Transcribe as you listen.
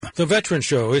The Veteran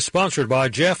Show is sponsored by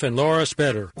Jeff and Laura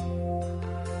Spetter.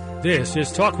 This is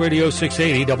Talk Radio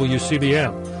 680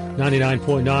 WCBM,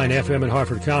 99.9 FM in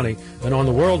Harford County, and on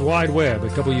the World Wide Web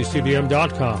at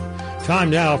WCBM.com. Time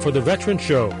now for The Veteran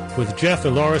Show with Jeff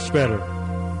and Laura Spetter.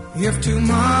 If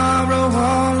tomorrow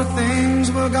all the things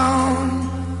were gone,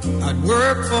 I'd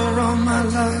work for all my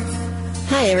life.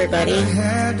 Hi, everybody.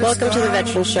 Welcome to the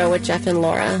Veteran Show with Jeff and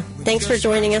Laura. Thanks for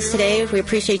joining us today. We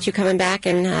appreciate you coming back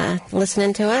and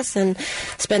listening to us and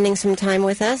spending some time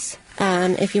with us.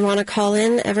 If you want to call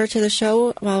in ever to the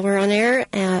show while we're on air,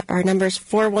 our number is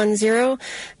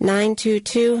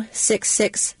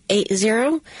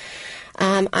 410-922-6680.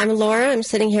 I'm Laura. I'm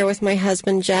sitting here with my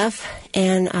husband, Jeff.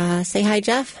 And say hi,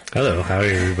 Jeff. Hello. How are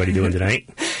everybody doing tonight?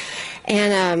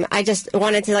 And I just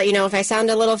wanted to let you know if I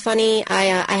sound a little funny,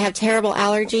 I have terrible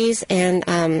allergies, and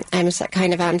I'm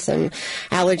kind of on some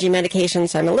allergy medication,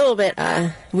 so I'm a little bit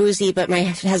woozy, but my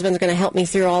husband's going to help me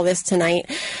through all this tonight,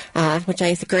 which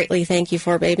I greatly thank you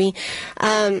for, baby.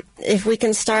 If we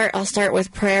can start, I'll start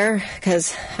with prayer,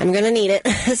 because I'm going to need it.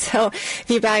 So if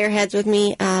you bow your heads with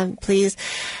me, please.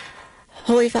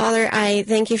 Holy Father, I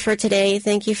thank you for today.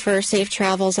 Thank you for safe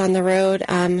travels on the road,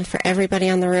 for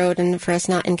everybody on the road, and for us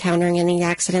not encountering any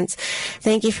accidents.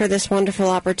 Thank you for this wonderful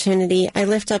opportunity. I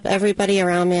lift up everybody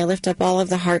around me. I lift up all of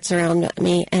the hearts around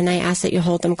me, and I ask that you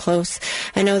hold them close.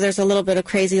 I know there's a little bit of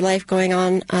crazy life going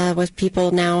on with people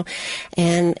now,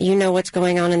 and you know what's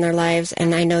going on in their lives,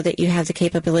 and I know that you have the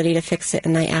capability to fix it,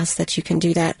 and I ask that you can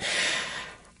do that.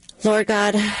 Lord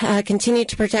God, continue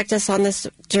to protect us on this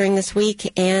during this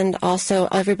week, and also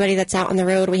everybody that's out on the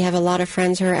road. We have a lot of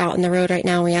friends who are out on the road right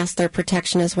now. We ask their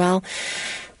protection as well.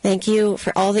 Thank you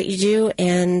for all that you do,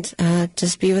 and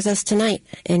just be with us tonight.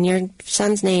 In your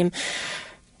Son's name,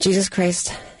 Jesus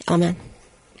Christ. Amen.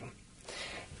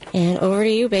 And over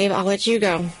to you, babe. I'll let you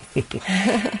go.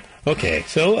 Okay,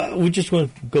 so we just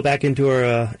want to go back into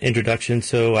our introduction.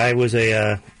 So I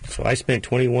spent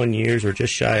 21 years, or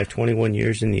just shy of 21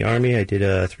 years in the Army. I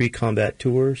did 3 combat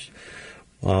tours.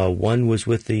 One was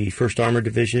with the 1st Armored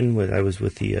Division. I was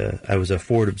a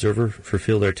forward observer for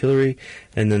field artillery,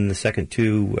 and then the second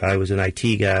 2, I was an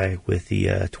IT guy with the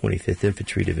 25th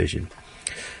Infantry Division.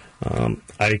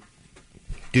 I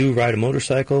do ride a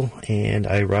motorcycle, and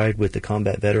I ride with the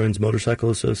Combat Veterans Motorcycle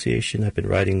Association. I've been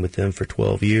riding with them for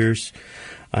 12 years.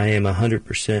 I am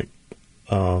 100%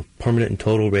 permanent and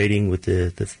total rating with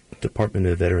the Department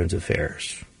of Veterans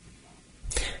Affairs.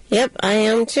 Yep, I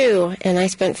am too. And I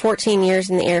spent 14 years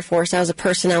in the Air Force. I was a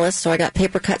personnelist, so I got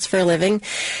paper cuts for a living.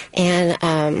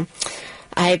 And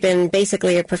I've been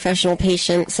basically a professional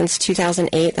patient since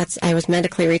 2008. I was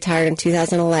medically retired in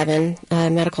 2011.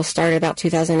 Medical started about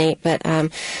 2008. But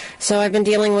so I've been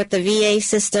dealing with the VA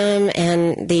system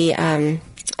and the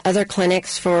other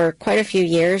clinics for quite a few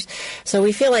years. So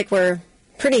we feel like we're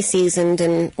pretty seasoned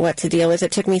in what to deal with.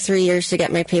 It took me 3 years to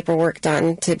get my paperwork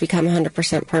done to become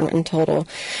 100% permanent and total.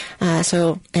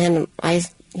 And I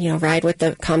ride with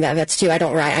the combat vets too. I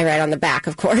ride on the back,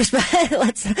 of course, but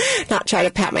let's not try to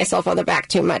pat myself on the back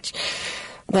too much.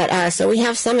 But so we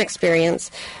have some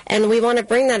experience, and we want to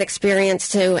bring that experience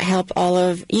to help all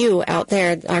of you out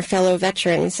there, our fellow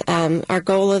veterans. Our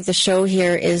goal of the show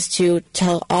here is to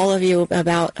tell all of you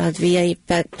about VA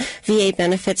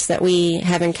benefits that we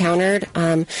have encountered.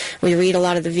 We read a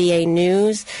lot of the VA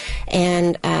news,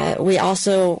 and we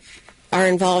also are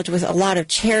involved with a lot of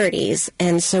charities,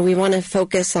 and so we want to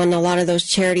focus on a lot of those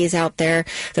charities out there.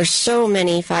 There's so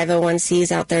many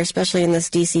 501c out there, especially in this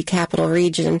D.C. capital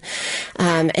region,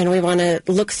 and we want to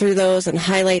look through those and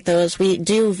highlight those. We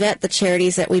do vet the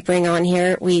charities that we bring on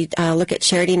here. We look at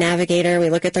Charity Navigator. We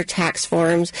look at their tax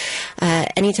forms.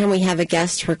 Anytime we have a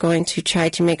guest, we're going to try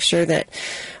to make sure that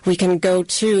we can go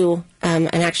to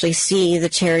and actually see the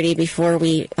charity before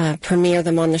we premiere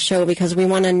them on the show, because we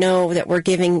want to know that we're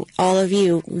giving all of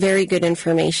you very good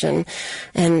information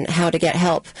and how to get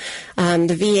help.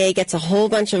 The VA gets a whole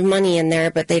bunch of money in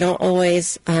there, but they don't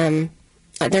always they're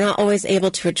not always able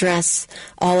to address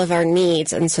all of our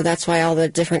needs, and so that's why all the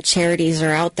different charities are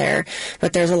out there.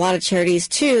 But there's a lot of charities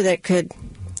too that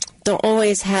don't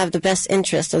always have the best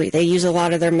interest. They use a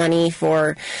lot of their money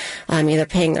for either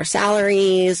paying their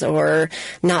salaries or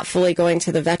not fully going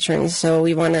to the veterans. So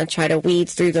we want to try to weed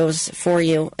through those for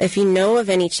you. If you know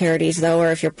of any charities, though,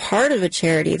 or if you're part of a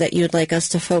charity that you'd like us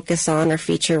to focus on or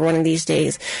feature one of these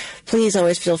days, please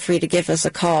always feel free to give us a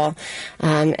call.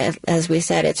 As we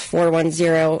said, it's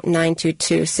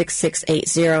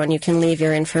 410-922-6680, and you can leave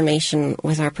your information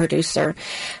with our producer.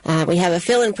 We have a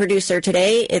fill-in producer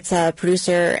today. It's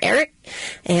producer Eric.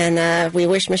 And we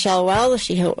wish Michelle well.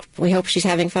 We hope she's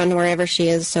having fun wherever she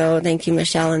is. So thank you,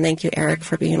 Michelle, and thank you, Eric,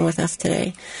 for being with us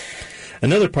today.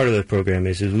 Another part of the program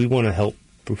is we want to help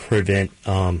prevent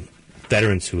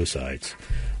veteran suicides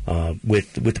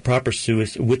with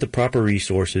the proper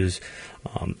resources.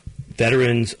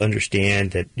 Veterans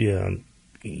understand that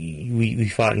we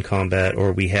fought in combat,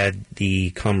 or we had the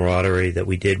camaraderie that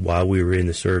we did while we were in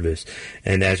the service,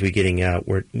 and as we're getting out,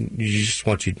 we just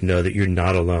want you to know that you're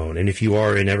not alone. And if you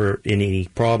are in any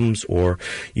problems, or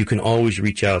you can always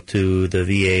reach out to the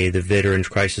VA, the Veterans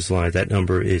Crisis Line. That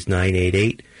number is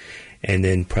 988, and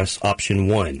then press option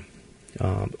 1.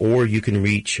 Or you can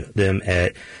reach them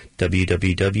at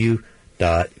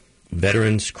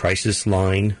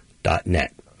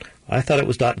www.veteranscrisisline.net. I thought it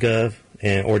was .gov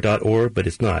or .org, but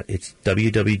it's not. It's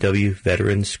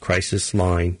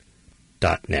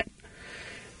www.veteranscrisisline.net.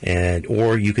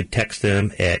 Or you could text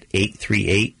them at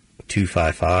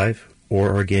 838-255,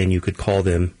 or again, you could call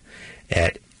them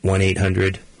at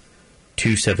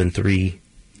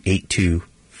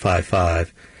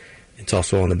 1-800-273-8255. It's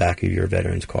also on the back of your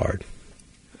veteran's card.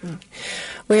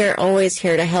 We are always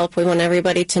here to help. We want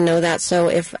everybody to know that. So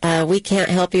if we can't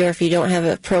help you, or if you don't have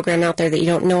a program out there that you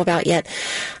don't know about yet,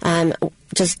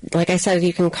 just like I said,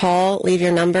 you can call, leave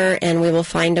your number, and we will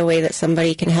find a way that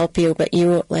somebody can help you. But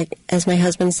you, like as my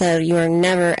husband said, you are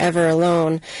never, ever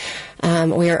alone.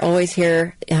 We are always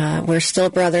here. We're still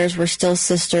brothers. We're still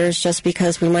sisters. Just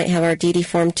because we might have our DD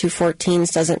Form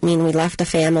 214s doesn't mean we left a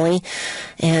family.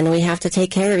 And we have to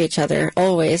take care of each other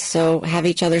always, so have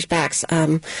each other's backs.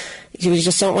 We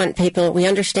just don't want people. We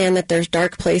understand that there's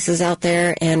dark places out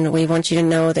there, and we want you to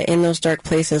know that in those dark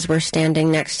places, we're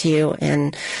standing next to you,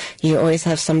 and you always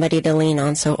have somebody to lean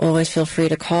on. So always feel free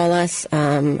to call us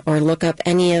or look up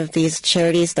any of these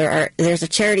charities. There's a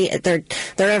charity. They're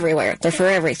everywhere. They're for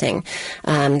everything.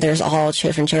 There's all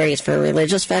different charities for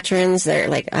religious veterans. They're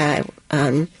like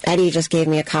Eddie just gave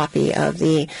me a copy of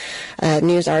the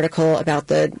news article about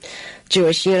the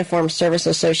Jewish Uniformed Service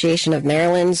Association of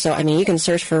Maryland. So, I mean, you can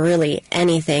search for really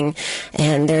anything,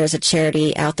 and there's a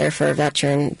charity out there for a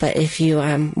veteran. But if you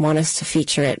want us to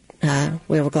feature it,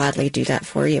 we will gladly do that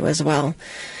for you as well.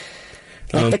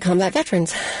 Like the combat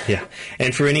veterans. Yeah.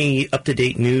 And for any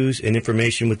up-to-date news and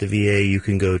information with the VA, you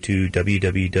can go to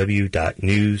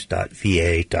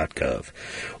www.news.va.gov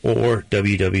or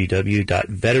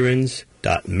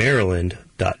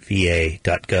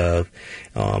www.veterans.maryland.va.gov.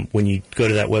 When you go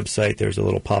to that website, there's a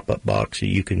little pop-up box so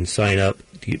you can sign up,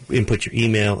 input your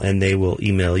email, and they will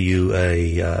email you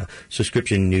a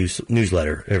subscription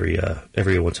newsletter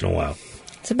every once in a while.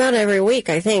 It's about every week,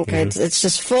 I think. Mm-hmm. It's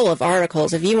just full of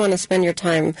articles. If you want to spend your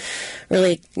time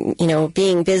really,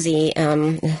 being busy,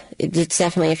 it's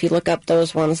definitely, if you look up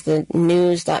those ones, the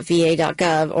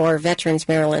news.va.gov or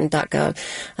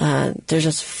veteransmaryland.gov, they're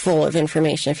just full of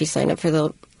information if you sign up for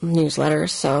the newsletters.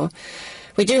 So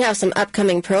we do have some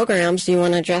upcoming programs. Do you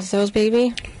want to address those,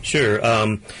 baby? Sure.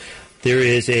 There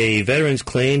is a Veterans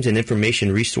Claims and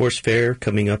Information Resource Fair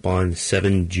coming up on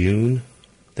 7 June.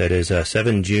 That is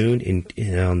 7 June in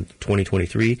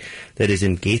 2023. That is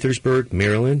in Gaithersburg,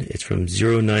 Maryland. It's from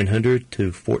 0900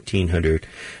 to 1400.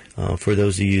 For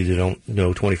those of you that don't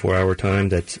know 24-hour time,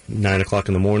 that's 9 o'clock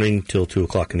in the morning till 2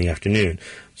 o'clock in the afternoon.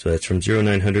 So that's from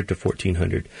 0900 to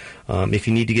 1400. If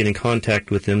you need to get in contact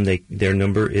with them, their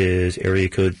number is area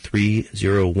code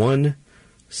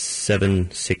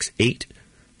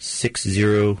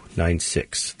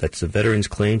 301-768-6096. That's the Veterans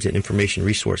Claims and Information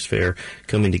Resource Fair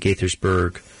coming to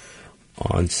Gaithersburg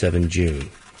on 7 June.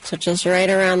 So just right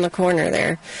around the corner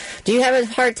there. Do you have a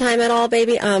hard time at all,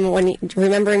 baby? When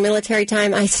remembering military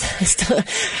time,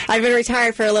 I've been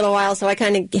retired for a little while, so I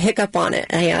kind of hiccup on it.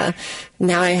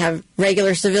 Now I have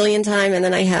regular civilian time, and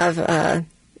then I have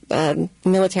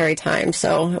military time.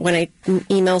 So when I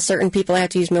email certain people, I have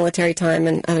to use military time,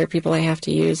 and other people I have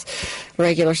to use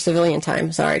regular civilian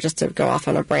time. Sorry, just to go off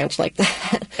on a branch like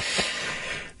that.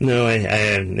 No,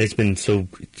 it's been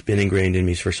ingrained in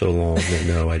me for so long that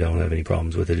no, I don't have any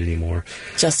problems with it anymore.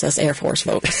 Just us Air Force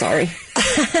folks, sorry.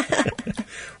 Well,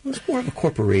 it's more of a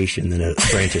corporation than a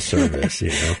branch of service,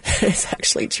 It's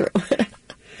actually true.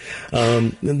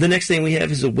 The next thing we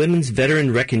have is the Women's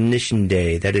Veteran Recognition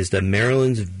Day. That is the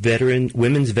Maryland's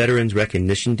Women's Veterans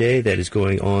Recognition Day that is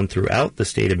going on throughout the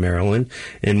state of Maryland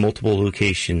in multiple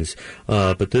locations.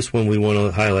 But this one we want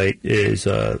to highlight is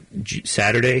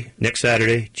next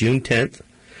Saturday, June 10th,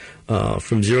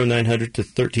 from 0900 to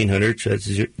 1300. So that's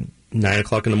 9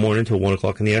 o'clock in the morning till 1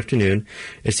 o'clock in the afternoon.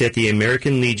 It's at the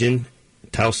American Legion,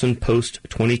 Towson Post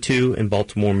 22 in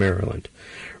Baltimore, Maryland.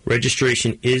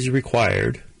 Registration is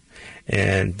required,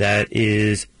 and that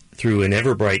is through an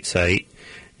Everbright site.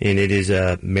 and it is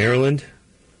Maryland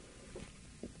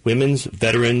Women's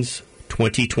Veterans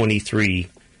 2023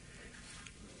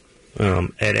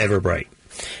 at Everbright.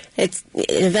 It's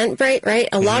Eventbrite, right?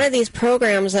 A lot of these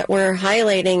programs that we're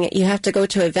highlighting, you have to go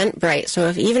to Eventbrite.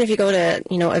 So even if you go to,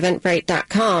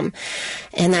 eventbrite.com,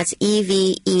 and that's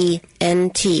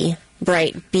EVENT,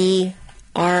 Bright, BRIGHT,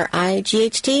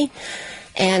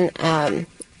 and, BRITE.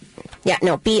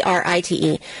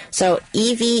 So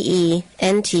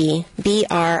EVENTBRITE,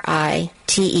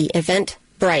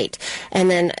 Eventbrite.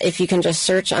 And then if you can just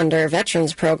search under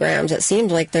veterans programs, it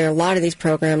seems like a lot of these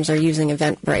programs are using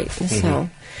Eventbrite. Mm-hmm. So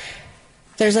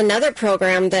there's another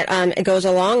program that it goes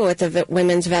along with the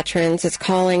women's veterans. It's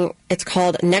called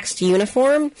Next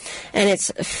Uniform, and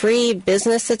it's free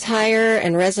business attire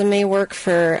and resume work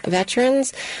for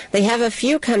veterans. They have a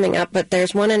few coming up, but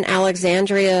there's one in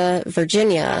Alexandria,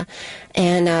 Virginia,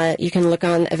 and you can look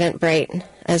on Eventbrite,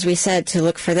 as we said, to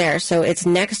look for there. So it's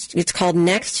called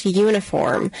Next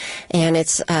Uniform, and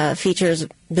it's features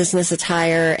business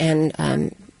attire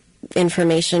and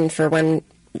information for when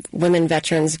women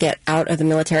veterans get out of the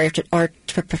military or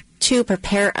to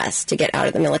prepare us to get out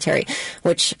of the military,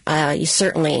 which I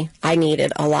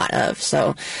needed a lot of.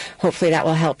 So hopefully that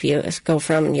will help you go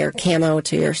from your camo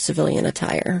to your civilian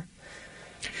attire.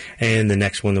 And the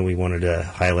next one that we wanted to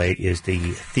highlight is the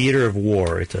Theater of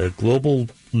War. It's a global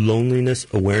loneliness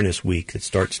awareness week that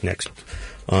starts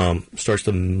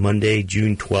the Monday,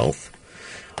 June 12th.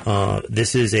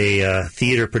 This is a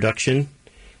theater production.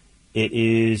 It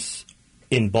is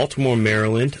in Baltimore,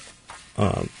 Maryland,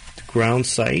 ground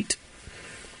site,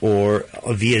 or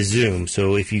via Zoom.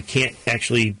 So if you can't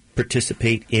actually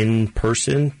participate in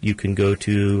person, you can go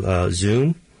to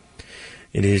Zoom.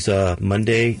 It is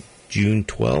Monday, June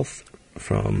 12th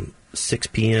from 6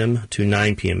 p.m. to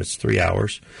 9 p.m. It's 3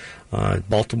 hours.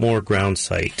 Baltimore ground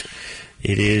site.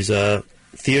 It is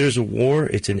Theaters of War.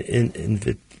 It's an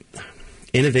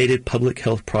innovative public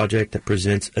health project that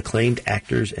presents acclaimed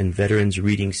actors and veterans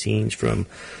reading scenes from...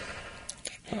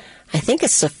 I think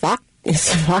it's Sophocles.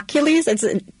 It's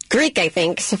Greek, I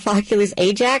think. Sophocles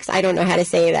Ajax. I don't know how to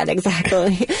say that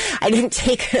exactly. I didn't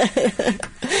take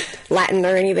Latin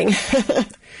or anything.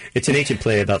 It's an ancient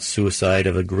play about suicide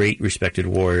of a great respected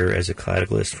warrior as a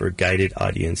catalyst for a guided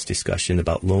audience discussion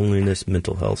about loneliness,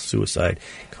 mental health, suicide,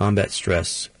 combat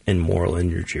stress, and moral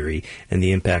injury, and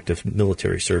the impact of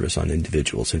military service on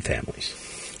individuals and families.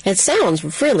 It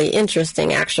sounds really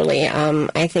interesting, actually.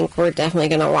 I think we're definitely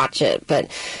going to watch it, but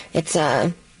it's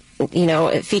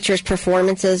it features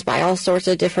performances by all sorts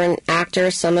of different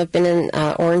actors. Some have been in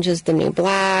Orange is the New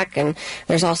Black, and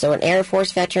there's also an Air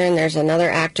Force veteran. There's another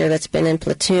actor that's been in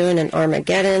Platoon and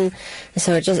Armageddon.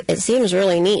 So it seems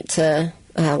really neat to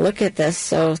look at this.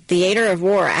 So Theater of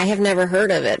War, I have never heard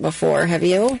of it before. Have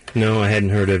you? No, I hadn't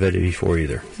heard of it before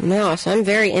either. No, so I'm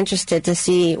very interested to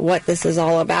see what this is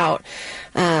all about.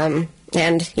 And,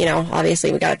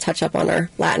 obviously we got to touch up on our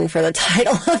Latin for the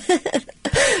title of it.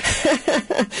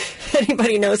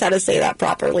 Anybody knows how to say that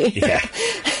properly. Yeah.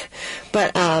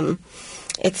 But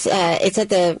it's at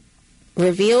the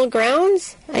Reveal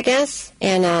grounds, I guess,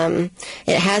 and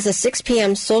it has a 6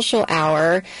 p.m. social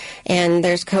hour, and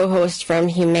there's co-hosts from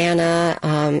Humana.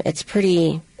 It's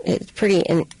pretty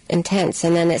intense,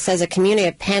 and then it says a community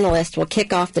of panelists will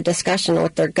kick off the discussion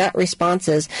with their gut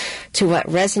responses to what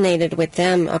resonated with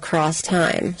them across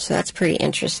time. So that's pretty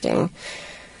interesting.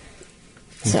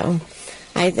 So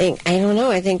I think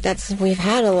we've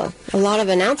had a lot of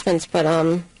announcements, but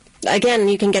again,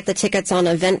 you can get the tickets on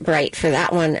Eventbrite for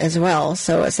that one as well.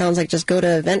 So it sounds like just go to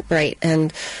Eventbrite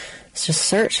and just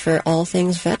search for all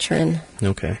things veteran.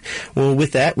 Okay. Well,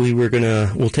 with that,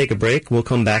 we'll take a break. We'll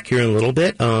come back here in a little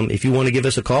bit. If you want to give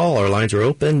us a call, our lines are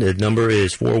open. The number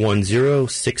is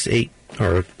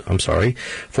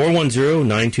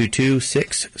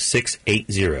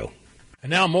 410-922-6680. And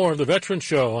now more of the Veteran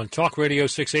Show on Talk Radio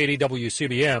 680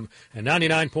 WCBM and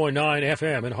 99.9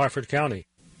 FM in Harford County.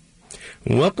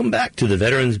 Welcome back to the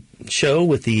Veterans Show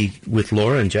with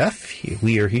Laura and Jeff.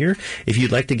 We are here. If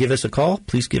you'd like to give us a call,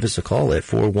 please give us a call at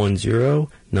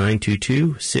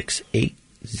 410-922-680.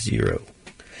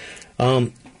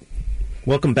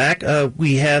 Welcome back.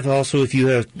 We have also, if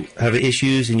you have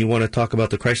issues and you want to talk about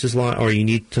the crisis line, or you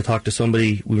need to talk to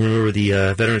somebody, we remember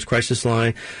the Veterans Crisis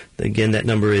Line. Again, that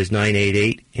number is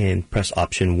 988 and press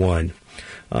option 1.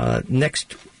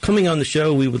 Next, coming on the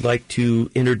show, we would like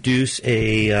to introduce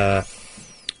a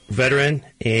veteran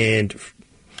and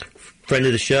friend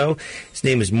of the show. His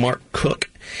name is Mark Cook.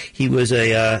 He was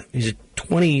he's a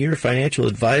 20-year financial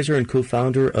advisor and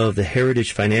co-founder of the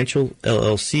Heritage Financial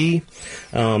LLC,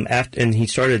 and he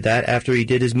started that after he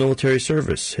did his military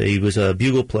service. He was a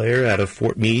bugle player out of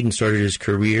Fort Meade and started his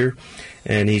career,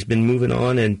 and he's been moving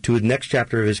on and to the next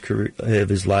chapter of his career, of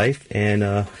his life.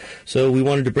 And so we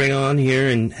wanted to bring on here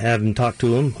and have him talk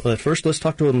to him. But first, let's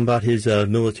talk to him about his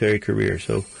military career.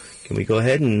 So can we go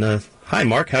ahead and hi,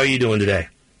 Mark. How are you doing today?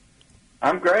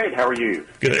 I'm great. How are you?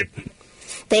 Good.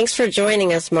 Thanks for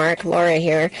joining us, Mark. Laura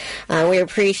here. We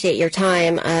appreciate your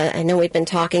time. I know we've been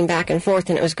talking back and forth,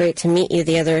 and it was great to meet you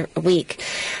the other week.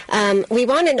 We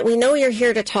know you're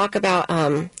here to talk about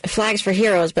Flags for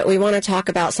Heroes, but we want to talk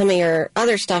about some of your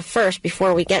other stuff first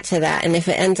before we get to that. And if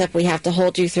it ends up we have to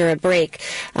hold you through a break,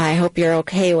 I hope you're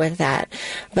okay with that.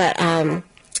 But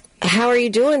how are you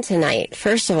doing tonight?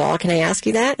 First of all, can I ask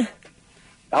you that?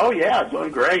 Oh, yeah,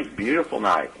 doing great. Beautiful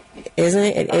night. Isn't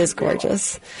it? It is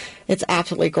gorgeous. It's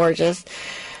absolutely gorgeous.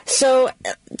 So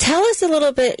tell us a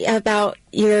little bit about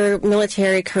your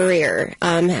military career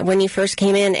when you first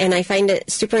came in, and I find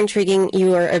it super intriguing.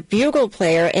 You are a bugle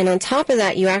player, and on top of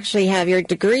that, you actually have your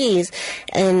degrees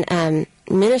in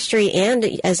ministry and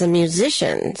as a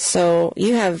musician. So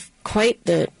you have quite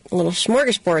the little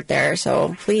smorgasbord there,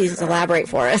 so please elaborate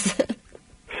for us.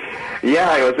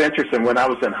 Yeah, it was interesting. When I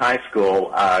was in high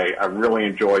school, I really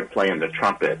enjoyed playing the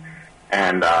trumpet.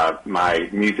 And my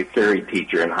music theory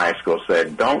teacher in high school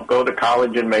said, don't go to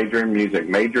college and major in music.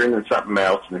 Major in something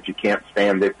else, and if you can't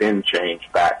stand it, then change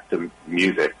back to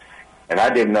music. And I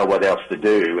didn't know what else to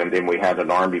do. And then we had an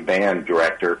Army band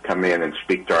director come in and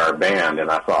speak to our band,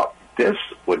 and I thought, this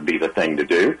would be the thing to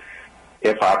do.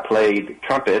 If I played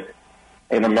trumpet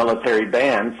in a military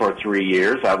band for 3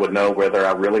 years, I would know whether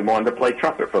I really wanted to play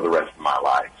trumpet for the rest of my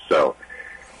life. So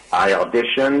I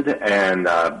auditioned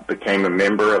and became a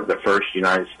member of the 1st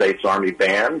United States Army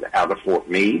Band out of Fort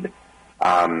Meade,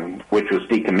 which was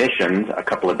decommissioned a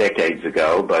couple of decades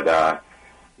ago, but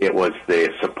it was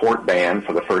the support band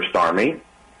for the 1st Army,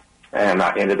 and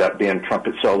I ended up being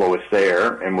trumpet soloist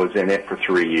there and was in it for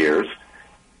 3 years.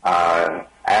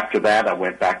 After that, I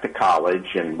went back to college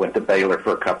and went to Baylor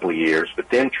for a couple of years, but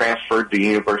then transferred to the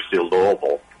University of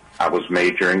Louisville. I was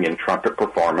majoring in trumpet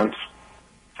performance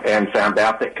and found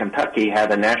out that Kentucky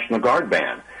had a National Guard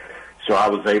band. So I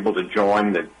was able to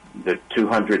join the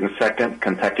 202nd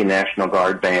Kentucky National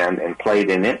Guard band and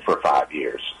played in it for 5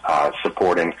 years,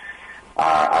 supporting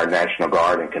our National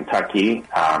Guard in Kentucky.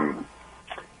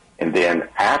 And then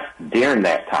during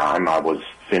that time, I was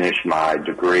finished my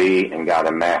degree and got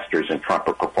a master's in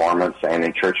trumpet performance and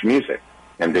in church music,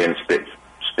 and then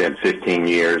spent 15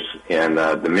 years in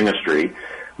the ministry,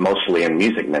 mostly in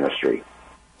music ministry,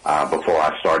 before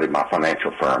I started my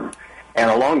financial firm. And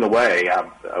along the way,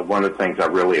 one of the things I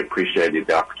really appreciated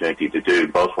the opportunity to do,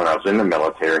 both when I was in the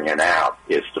military and out,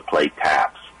 is to play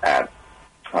taps at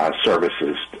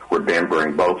services,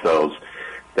 remembering both those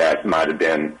that might have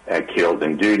been killed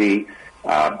in duty,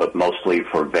 but mostly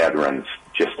for veterans,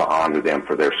 just to honor them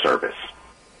for their service.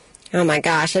 Oh my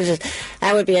gosh,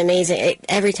 that would be amazing.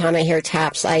 Every time I hear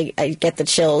taps, I get the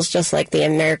chills, just like the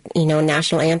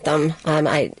national anthem.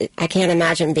 I can't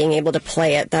imagine being able to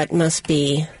play it. That must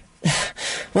be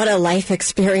what a life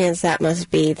experience that must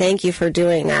be. Thank you for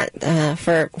doing that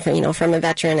for from a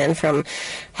veteran and from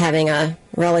having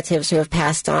relatives who have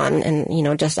passed on,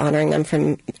 and just honoring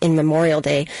them in Memorial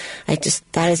Day.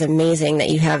 That is amazing that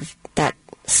you have that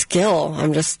skill.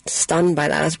 I'm just stunned by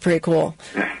that. That's pretty cool.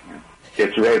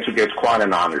 It's quite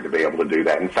an honor to be able to do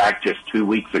that. In fact, just 2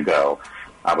 weeks ago,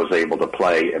 I was able to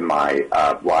play in my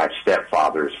wife's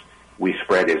stepfather's. We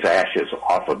spread his ashes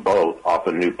off a boat off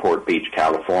of Newport Beach,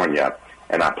 California,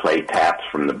 and I played taps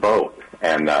from the boat.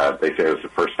 And they said it was the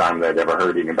first time they'd ever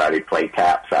heard anybody play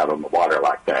taps out on the water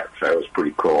like that. So it was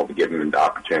pretty cool to give them the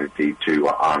opportunity to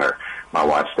honor my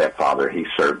wife's stepfather. He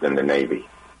served in the Navy.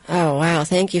 Oh, wow.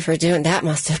 Thank you for doing that.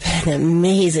 Must have been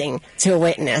amazing to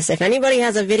witness. If anybody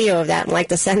has a video of that and like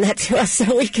to send that to us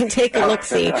so we can take a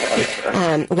look-see.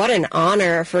 What an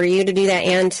honor for you to do that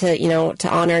and to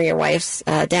honor your wife's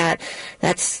dad.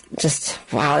 That's just,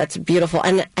 wow, that's beautiful.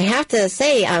 And I have to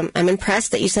say, I'm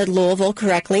impressed that you said Louisville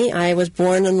correctly. I was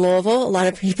born in Louisville. A lot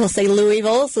of people say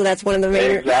Louisville, so that's one of the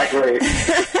main... Exactly.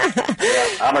 Yeah,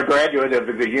 I'm a graduate of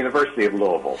the University of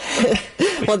Louisville.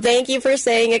 Well, thank you for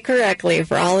saying it correctly.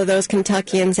 For all of those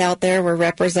Kentuckians out there we're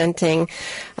representing,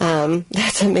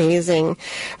 that's amazing.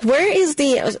 Where is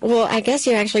well, I guess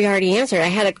you actually already answered. I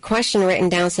had a question written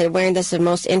down, said, where is the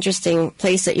most interesting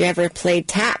place that you ever played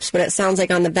taps? But it sounds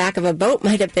like on the back of a boat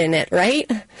might have been it, right?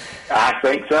 I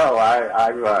think so.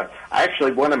 I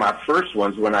actually, one of my first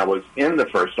ones when I was in the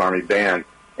 1st Army Band,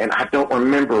 and I don't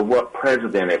remember what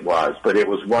president it was, but it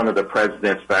was one of the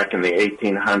presidents back in the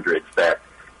 1800s that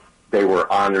they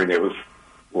were honoring. It was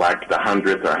like the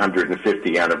 100th or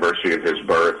 150th anniversary of his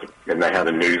birth, and they had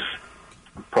a news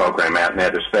program out, and they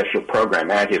had a special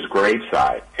program at his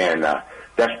gravesite, and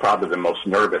that's probably the most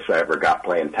nervous I ever got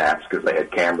playing taps, because they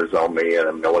had cameras on me and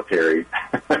a military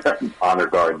honor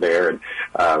guard there, and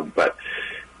but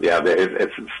yeah,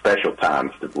 it's special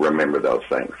times to remember those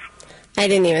things. I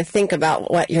didn't even think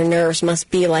about what your nerves must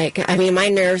be like. I mean, my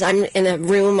nerves, I'm in a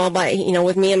room all by,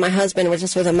 with me and my husband,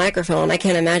 just with a microphone. I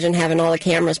can't imagine having all the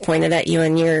cameras pointed at you,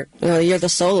 and you're the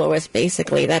soloist,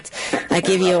 basically. I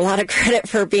give you a lot of credit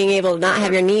for being able to not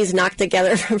have your knees knocked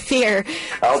together from fear.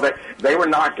 Oh, they were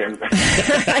knocking.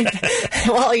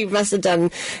 Well, you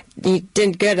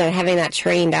did good at having that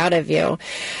trained out of you.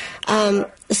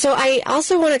 So I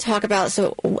also want to talk about,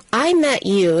 I met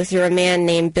you through a man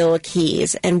named Bill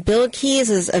Keys, and Bill Keys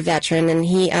is a veteran, and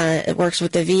he works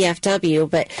with the VFW,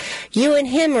 but you and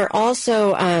him are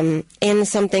also in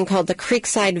something called the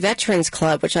Creekside Veterans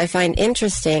Club, which I find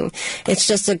interesting. It's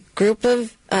just a group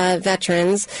of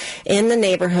veterans in the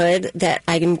neighborhood that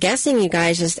I'm guessing you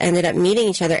guys just ended up meeting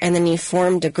each other, and then you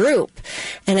formed a group.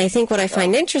 And I think what I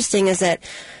find interesting is that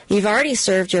you've already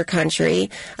served your country.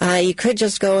 You could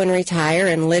just go and retire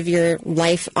and live your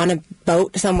life on a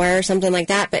boat somewhere or something like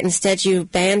that, but instead you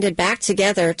banded back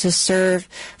together to serve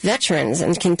veterans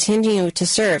and continue to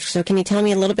serve. So can you tell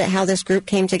me a little bit how this group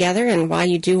came together and why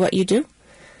you do what you do?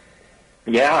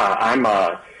 Yeah, I'm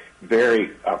very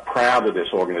proud of this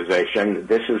organization.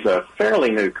 This is a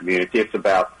fairly new community. It's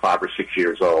about 5 or 6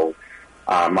 years old.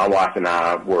 My wife and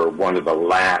I were one of the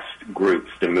last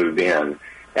groups to move in.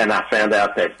 And I found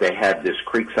out that they had this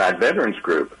Creekside Veterans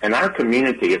Group. And our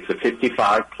community, it's a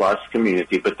 55-plus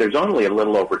community, but there's only a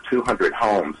little over 200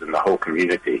 homes in the whole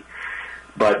community.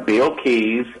 But Bill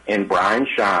Keys and Brian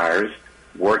Shires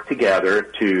worked together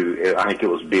I think it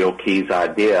was Bill Keys'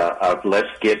 idea of let's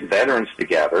get veterans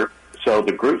together. So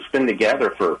the group's been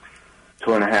together for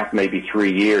 2.5, maybe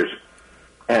 3 years.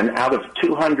 And out of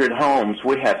 200 homes,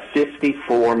 we have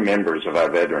 54 members of our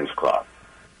Veterans Club.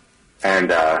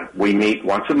 And we meet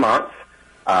once a month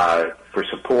for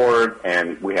support,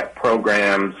 and we have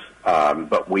programs,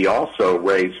 but we also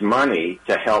raise money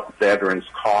to help veterans'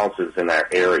 causes in our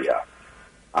area.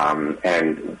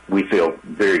 And we feel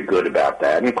very good about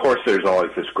that. And, of course, there's always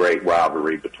this great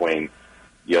rivalry between,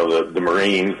 the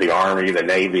Marines, the Army, the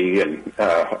Navy, and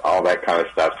all that kind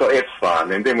of stuff. So it's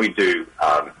fun. And then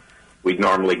we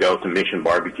normally go to Mission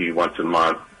Barbecue once a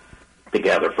month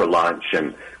together for lunch,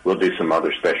 and we'll do some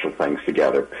other special things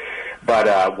together.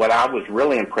 But what I was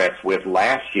really impressed with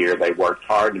last year, they worked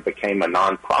hard and became a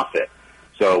nonprofit.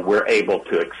 So we're able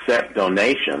to accept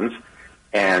donations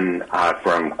and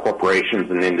from corporations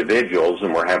and individuals,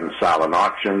 and we're having silent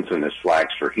auctions, and there's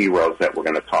Flags for Heroes that we're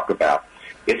going to talk about.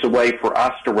 It's a way for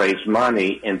us to raise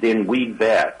money, and then we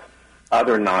vet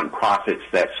other nonprofits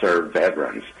that serve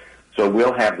veterans. So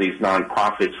we'll have these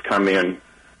nonprofits come in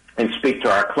and speak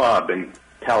to our club and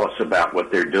tell us about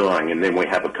what they're doing. And then we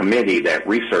have a committee that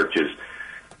researches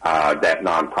that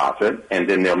nonprofit, and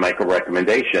then they'll make a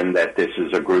recommendation that this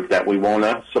is a group that we want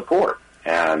to support.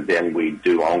 And then we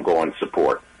do ongoing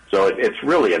support. So it's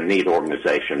really a neat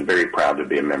organization. Very proud to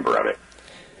be a member of it.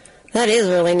 That is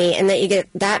really neat, and that you get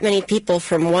that many people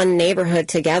from one neighborhood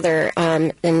together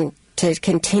and to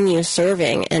continue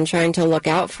serving and trying to look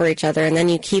out for each other, and then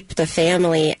you keep the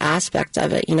family aspect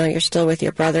of it. You're still with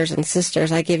your brothers and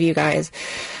sisters. I give you guys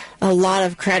a lot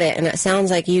of credit, and it sounds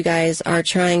like you guys are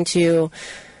trying to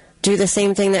do the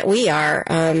same thing that we are,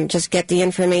 just get the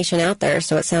information out there.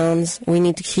 So it sounds we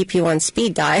need to keep you on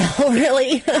speed dial,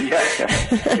 really.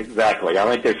 Yeah, exactly. I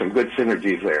think there's some good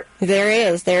synergies there. There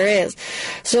is.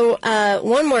 So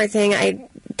one more thing, I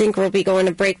think we'll be going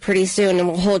to break pretty soon, and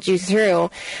we'll hold you through.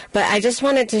 But I just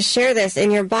wanted to share this. In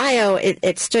your bio,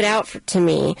 it stood out to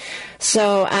me.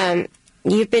 So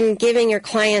you've been giving your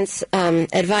clients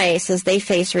advice as they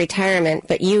face retirement,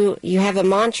 but you have a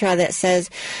mantra that says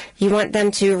you want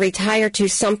them to retire to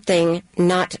something,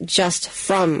 not just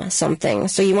from something.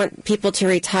 So you want people to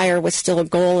retire with still a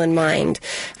goal in mind,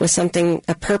 with something,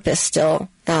 a purpose still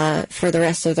for the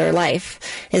rest of their life.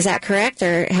 Is that correct,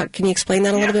 or can you explain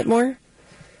that a little bit more?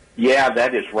 Yeah,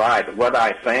 that is right. What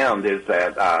I found is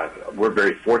that we're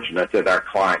very fortunate that our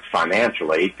clients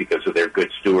financially, because of their good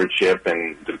stewardship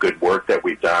and the good work that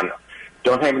we've done,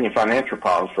 don't have any financial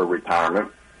problems for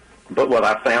retirement. But what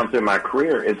I found through my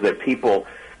career is that people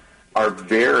are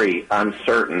very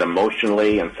uncertain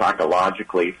emotionally and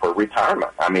psychologically for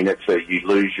retirement. I mean, you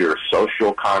lose your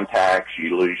social contacts,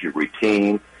 you lose your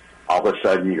routine. all of a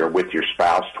sudden you're with your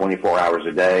spouse 24 hours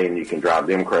a day and you can drive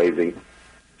them crazy.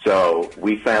 So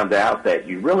we found out that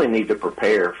you really need to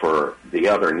prepare for the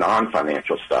other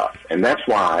non-financial stuff. And that's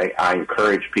why I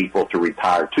encourage people to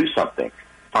retire to something.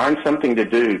 Find something to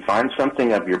do. Find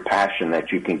something of your passion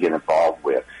that you can get involved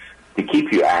with to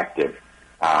keep you active.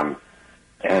 And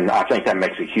I think that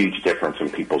makes a huge difference in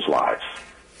people's lives.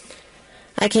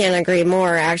 I can't agree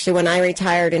more. Actually, when I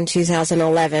retired in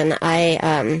 2011,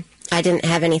 I didn't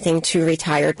have anything to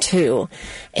retire to,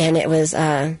 and it was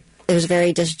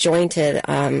very disjointed.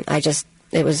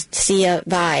 It was see ya,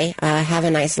 bye, have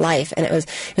a nice life, and it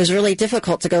was really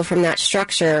difficult to go from that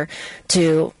structure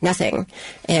to nothing,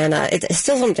 and it's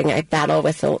still something I battle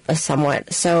with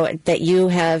somewhat. So that you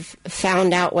have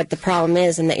found out what the problem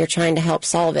is and that you're trying to help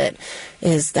solve it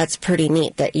that's pretty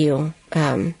neat that you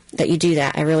do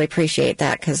that. I really appreciate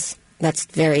that because that's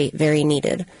very, very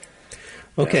needed.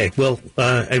 Okay, well,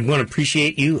 I want to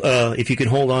appreciate you. If you can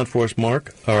hold on for us,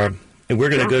 Mark, and we're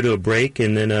going to go to a break,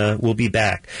 and then we'll be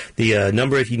back. The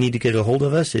number, if you need to get a hold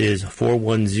of us, is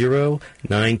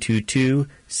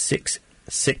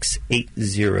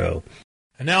 410-922-6680.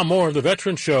 And now more of the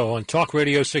Veterans Show on Talk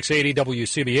Radio 680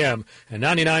 WCBM and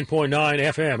 99.9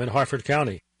 FM in Harford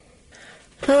County.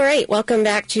 All right, welcome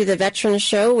back to the Veterans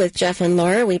Show with Jeff and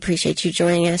Laura. We appreciate you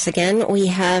joining us again. We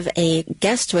have a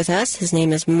guest with us. His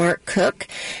name is Mark Cook,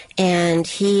 and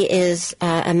he is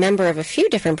a member of a few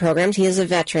different programs. He is a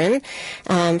veteran,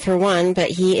 for one,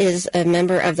 but he is a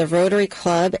member of the Rotary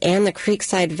Club and the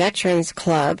Creekside Veterans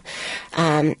Club,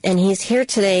 and he's here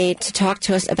today to talk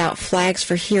to us about Flags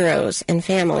for Heroes and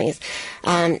Families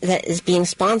that is being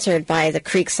sponsored by the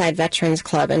Creekside Veterans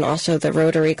Club and also the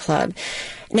Rotary Club.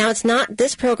 Now,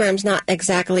 this program's not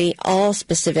exactly all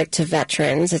specific to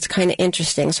veterans. It's kind of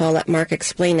interesting, so I'll let Mark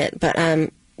explain it. But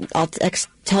I'll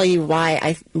tell you why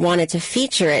I wanted to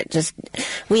feature it. Just,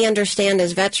 we understand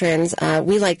as veterans,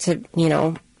 we like to,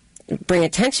 bring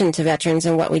attention to veterans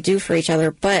and what we do for each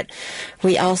other, but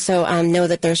we also know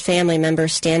that there's family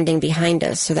members standing behind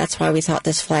us. So that's why we thought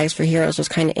this Flags for Heroes was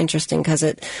kind of interesting because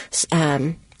I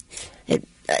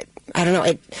don't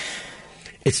know,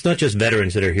 it's not just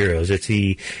veterans that are heroes.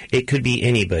 It could be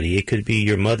anybody. It could be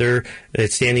your mother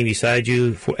that's standing beside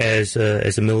you as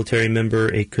a military member.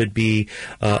 It could be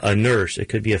a nurse. It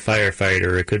could be a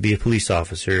firefighter. It could be a police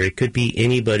officer. It could be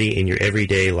anybody in your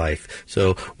everyday life.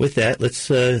 So with that, let's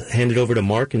hand it over to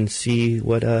Mark and see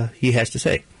what he has to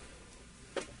say.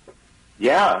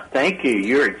 Yeah, thank you.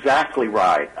 You're exactly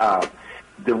right.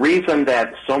 The reason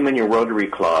that so many Rotary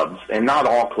clubs, and not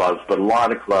all clubs, but a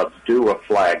lot of clubs do a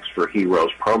Flags for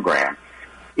Heroes program,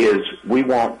 is we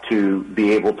want to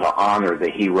be able to honor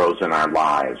the heroes in our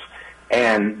lives.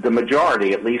 And the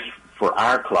majority, at least for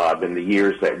our club in the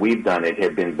years that we've done it,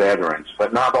 have been veterans,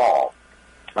 but not all.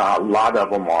 A lot of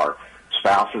them are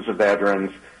spouses of veterans,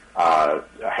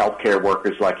 healthcare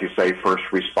workers, like you say, first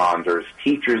responders,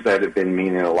 teachers that have been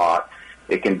meaning a lot.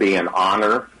 It can be an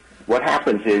honor. What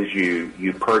happens is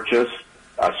you purchase,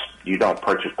 you don't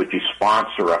purchase, but you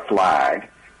sponsor a flag,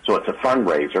 so it's a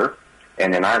fundraiser,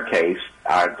 and in our case,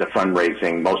 the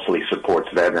fundraising mostly supports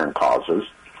veteran causes.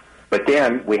 But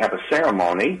then we have a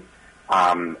ceremony.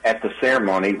 At the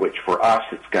ceremony, which for us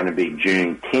it's going to be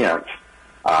June 10th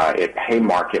at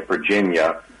Haymarket,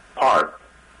 Virginia Park,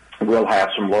 we'll have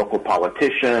some local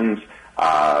politicians.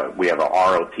 We have a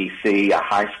ROTC, a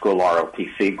high school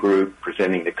ROTC group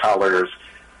presenting the colors.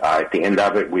 At the end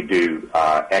of it, we do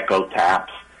echo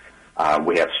taps.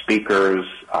 We have speakers,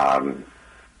 and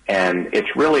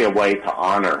it's really a way to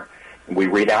honor. We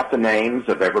read out the names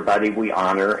of everybody we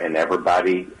honor and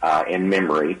everybody in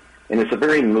memory, and it's a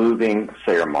very moving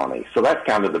ceremony. So that's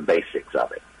kind of the basics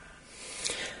of it.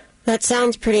 That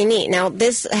sounds pretty neat. Now,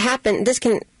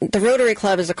 the Rotary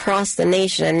Club is across the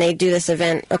nation, and they do this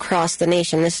event across the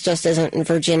nation. This just isn't in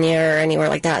Virginia or anywhere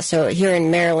like that. So here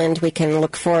in Maryland, we can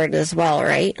look forward as well,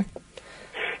 right?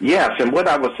 Yes, and what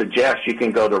I would suggest, you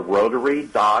can go to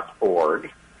Rotary.org,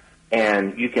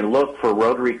 and you can look for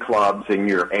Rotary clubs in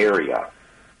your area,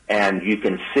 and you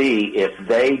can see if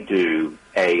they do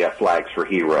a Flags for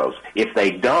Heroes. If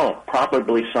they don't,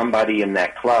 probably somebody in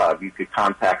that club, you could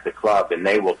contact the club, and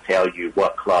they will tell you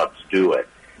what clubs do it.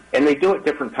 And they do it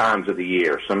different times of the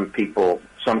year. Some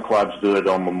clubs do it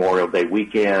on Memorial Day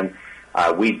weekend.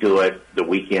 We do it the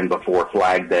weekend before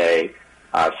Flag Day.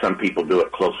 Some people do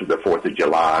it closer to 4th of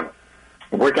July.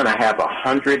 We're going to have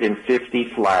 150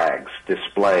 flags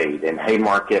displayed in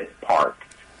Haymarket Park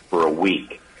for a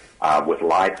week with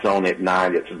lights on at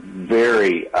night. It's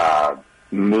very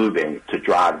moving to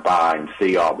drive by and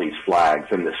see all these flags.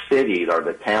 And the city or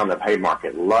the town of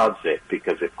Haymarket loves it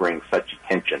because it brings such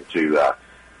attention to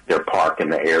their park in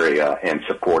the area and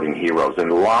supporting heroes. And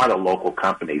a lot of local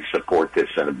companies support this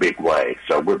in a big way.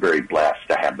 So we're very blessed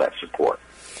to have that support.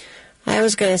 I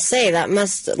was going to say, that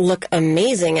must look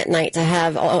amazing at night to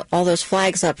have all those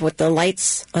flags up with the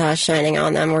lights shining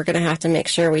on them. We're going to have to make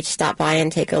sure we stop by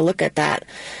and take a look at that.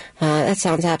 That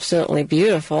sounds absolutely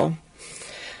beautiful.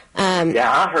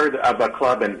 Yeah, I heard of a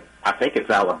club in, I think it's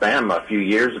Alabama, a few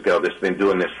years ago that's been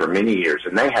doing this for many years,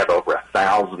 and they have over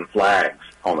 1,000 flags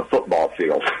on a football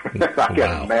field. I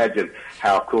can imagine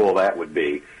how cool that would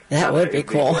be. That would be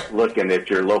cool. Looking at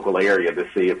your local area to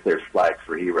see if there's flags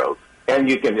for heroes. And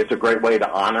it's a great way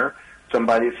to honor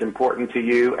somebody that's important to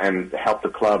you and help the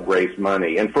club raise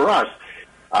money. And for us,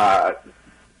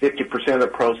 50% of the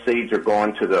proceeds are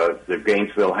going to the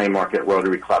Gainesville Haymarket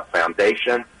Rotary Club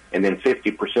Foundation, and then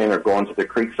 50% are going to the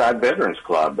Creekside Veterans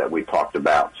Club that we talked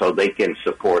about, so they can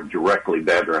support directly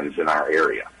veterans in our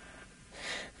area.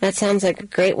 That sounds like a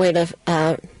great way to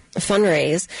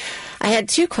fundraise. I had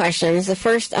two questions. The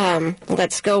first,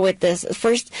 let's go with this.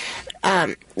 First,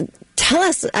 tell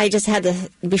us, I just had to,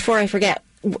 before I forget,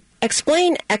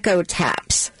 explain Echo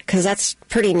Taps, because that's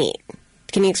pretty neat.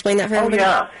 Can you explain that for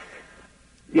everybody?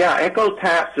 Yeah, Echo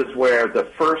Taps is where the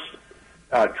first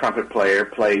trumpet player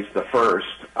plays the first,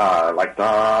 like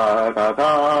da, da,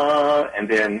 da, and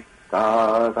then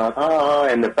da, da, da.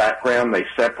 In the background, they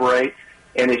separate.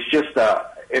 And it's just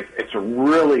it's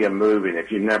really a moving. If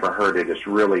you've never heard it, it's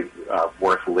really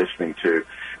worth listening to.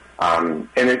 And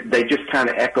they just kind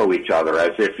of echo each other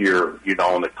as if you're,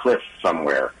 on a cliff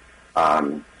somewhere.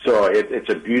 So it's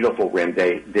a beautiful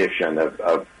rendition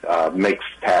of makes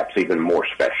taps even more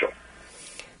special.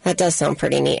 That does sound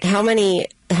pretty neat. How many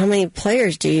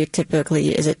players do you typically?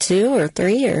 Is it 2 or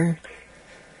 3 or?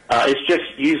 It's just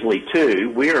usually 2.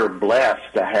 We are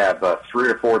blessed to have 3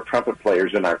 or 4 trumpet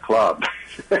players in our club.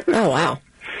 Oh wow!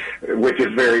 Which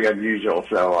is very unusual.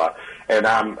 So, and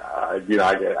I'm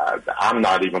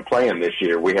not even playing this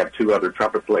year. We have 2 other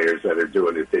trumpet players that are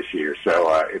doing it this year.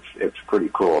 So it's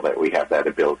pretty cool that we have that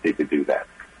ability to do that.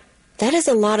 That is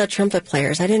a lot of trumpet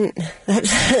players.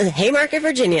 Haymarket,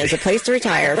 Virginia is a place to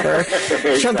retire for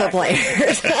trumpet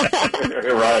players.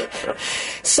 Right.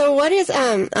 So what is,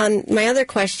 my other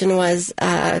question was,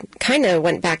 kind of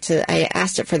went back to, I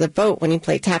asked it for the boat when you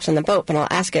play taps on the boat, but I'll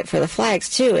ask it for the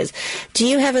flags too, is do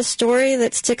you have a story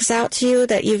that sticks out to you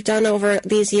that you've done over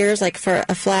these years, like for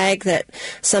a flag that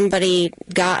somebody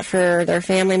got for their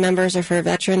family members or for a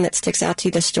veteran that sticks out to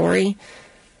you, the story?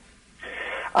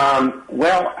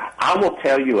 Well, I will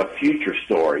tell you a future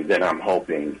story that I'm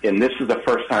hoping, and this is the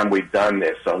first time we've done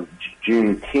this. On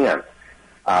June 10th,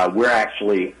 we're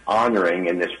actually honoring,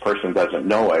 and this person doesn't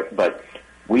know it, but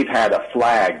we've had a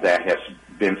flag that has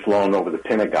been flown over the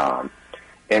Pentagon,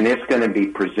 and it's going to be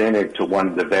presented to one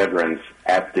of the veterans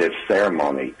at this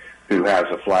ceremony who has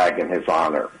a flag in his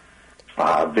honor.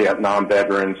 Vietnam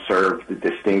veterans served,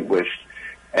 distinguished,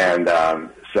 and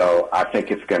so I think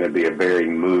it's going to be a very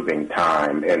moving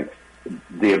time, and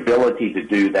the ability to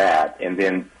do that, and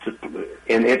then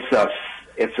it's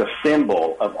a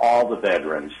symbol of all the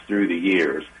veterans through the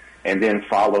years, and then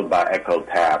followed by Echo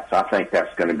Taps. I think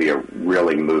that's going to be a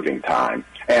really moving time.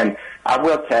 And I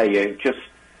will tell you, it just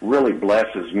really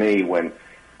blesses me when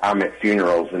I'm at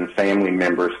funerals and family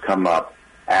members come up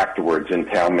afterwards and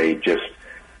tell me just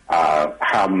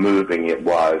how moving it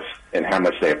was and how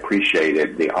much they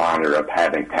appreciated the honor of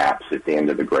having taps at the end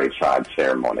of the graveside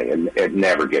ceremony. And it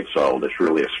never gets old. It's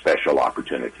really a special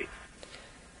opportunity.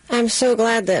 I'm so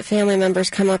glad that family members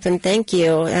come up and thank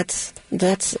you.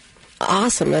 That's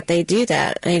awesome that they do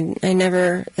that. It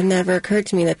never occurred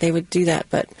to me that they would do that,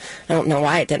 but I don't know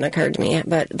why it didn't occur to me.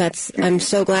 But I'm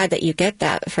so glad that you get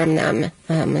that from them,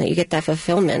 that you get that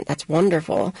fulfillment. That's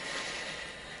wonderful.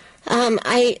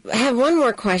 I have one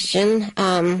more question,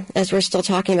 as we're still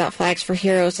talking about flags for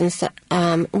heroes and stuff.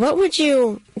 Do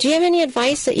you have any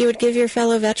advice that you would give your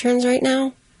fellow veterans right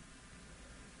now?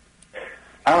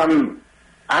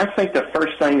 I think the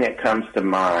first thing that comes to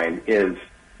mind is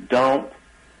don't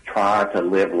try to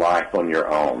live life on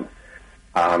your own.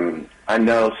 I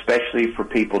know, especially for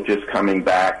people just coming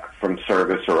back from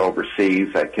service or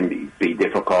overseas, that can be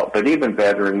difficult, but even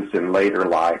veterans in later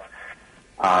life,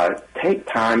 take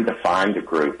time to find a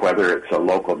group, whether it's a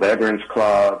local veterans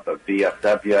club, a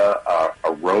VFW,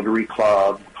 a Rotary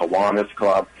club, Kiwanis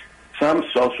club, some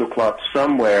social club,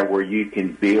 somewhere where you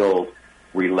can build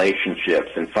relationships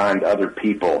and find other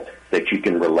people that you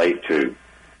can relate to.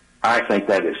 I think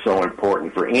that is so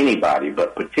important for anybody,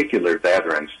 but particular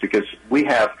veterans, because we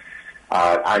have,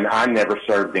 I never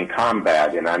served in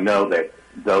combat, and I know that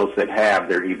those that have,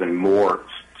 there are even more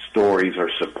stories or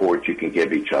support you can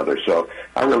give each other. So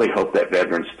I really hope that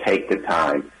veterans take the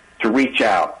time to reach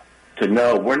out, to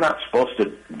know we're not supposed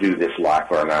to do this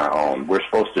life on our own. We're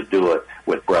supposed to do it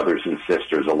with brothers and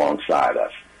sisters alongside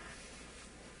us.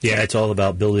 Yeah, it's all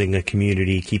about building a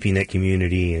community, keeping that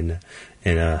community, and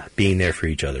being there for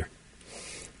each other.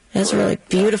 That's really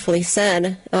beautifully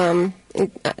said.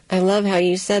 I love how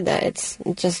you said that. It's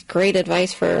just great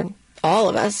advice for all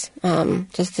of us,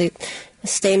 just to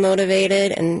stay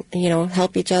motivated and,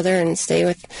 help each other and stay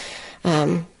with,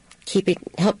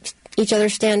 help each other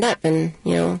stand up and,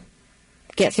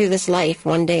 get through this life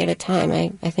one day at a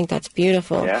time. I think that's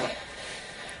beautiful. Yeah.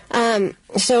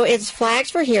 So it's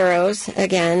Flags for Heroes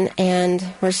again, and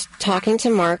we're talking to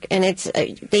Mark, and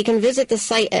they can visit the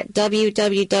site at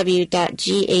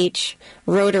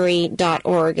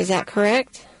www.ghrotary.org. Is that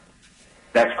correct?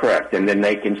 That's correct. And then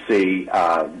they can see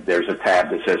there's a tab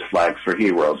that says Flags for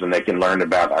Heroes, and they can learn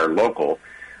about our local.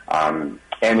 And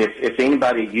if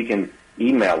anybody, you can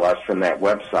email us from that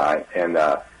website, and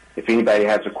if anybody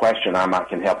has a question, I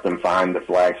can help them find the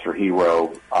Flags for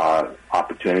Hero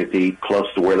opportunity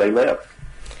close to where they live.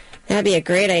 That'd be a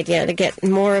great idea to get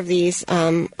more of these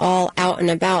all out and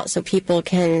about so people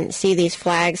can see these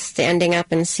flags standing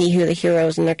up and see who the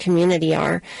heroes in their community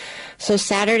are. So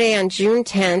Saturday on June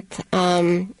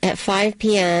 10th at 5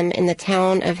 p.m. in the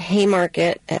town of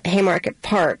Haymarket, at Haymarket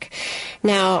Park.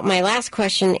 Now, my last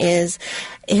question is,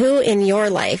 who in your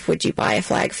life would you buy a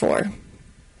flag for?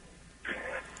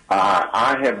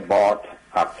 I have bought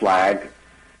a flag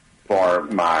for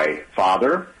my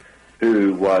father,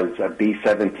 who was a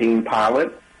B-17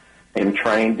 pilot and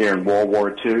trained during World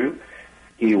War II.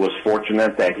 He was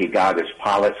fortunate that he got his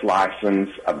pilot's license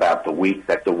about the week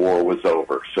that the war was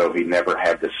over, so he never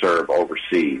had to serve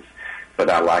overseas. But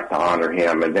I like to honor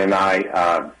him. And then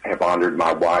I have honored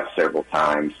my wife several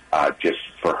times just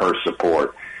for her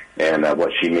support and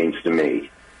what she means to me.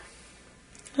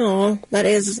 Oh, that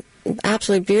is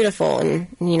absolutely beautiful. And,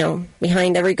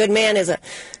 behind every good man is a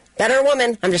better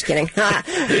woman. I'm just kidding. You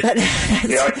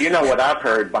know what I've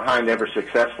heard? Behind every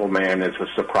successful man is a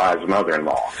surprise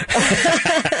mother-in-law.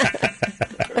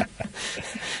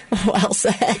 Well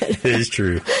said. It is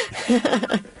true.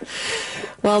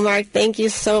 Well, Mark, thank you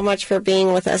so much for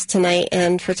being with us tonight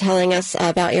and for telling us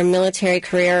about your military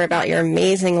career, about your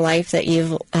amazing life that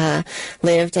you've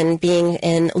lived and being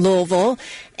in Louisville,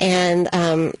 and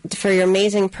for your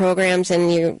amazing programs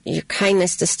and your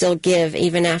kindness to still give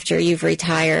even after you've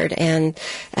retired and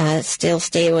still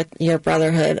stay with your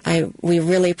brotherhood. We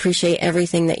really appreciate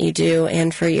everything that you do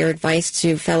and for your advice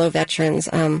to fellow veterans.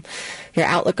 Your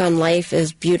outlook on life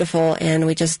is beautiful, and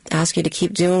we just ask you to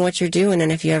keep doing what you're doing, and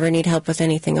if you ever need help with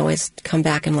anything, always come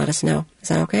back and let us know. Is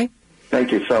that okay?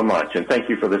 Thank you so much, and thank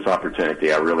you for this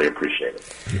opportunity. I really appreciate it.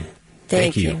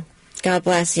 Thank you. God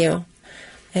bless you.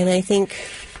 And I think...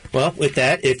 Well, with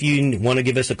that, if you want to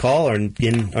give us a call, our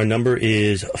number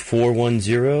is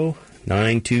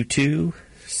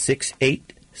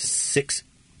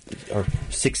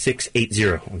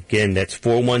 410-922-6680. Again, that's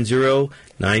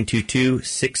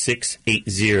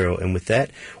 410-922-6680. And with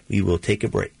that, we will take a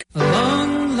break. A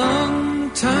long,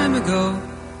 long time ago,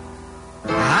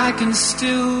 I can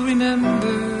still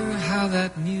remember how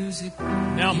that music.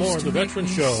 Now more of the Veteran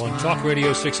Show on Talk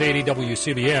Radio 680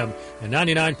 WCBM and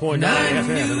 99.9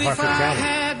 FM in Harford County. I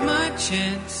had my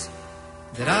chance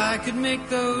that I could make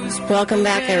those. Welcome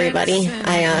back, everybody.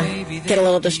 I get a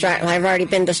little distracted. I've already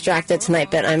been distracted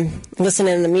tonight, but I'm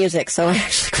listening to the music, so I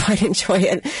actually quite enjoy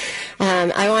it.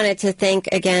 I wanted to thank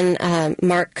again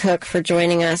Mark Cook for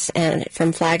joining us and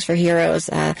from Flags for Heroes.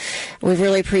 We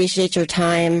really appreciate your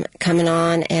time coming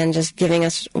on and just giving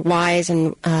us wise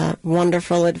and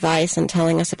wonderful advice and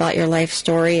telling us about your life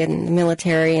story and the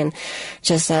military and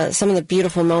just some of the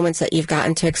beautiful moments that you've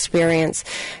gotten to experience.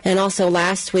 And also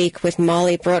last week with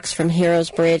Molly Brooks from Heroes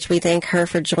Bridge, we thank her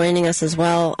for joining us as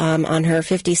well on her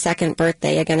 52nd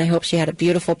birthday. Again, I hope she had a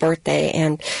beautiful birthday,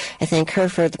 and I thank her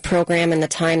for the program and the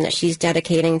time that she's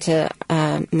dedicating to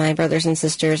my brothers and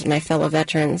sisters and my fellow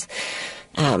veterans.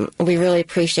 We really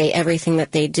appreciate everything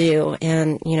that they do.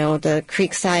 And, the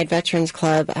Creekside Veterans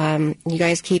Club, you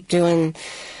guys keep doing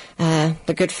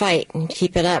the good fight and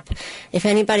keep it up. If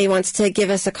anybody wants to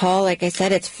give us a call, like I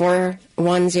said, it's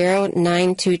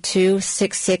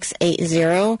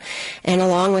 410-922-6680. And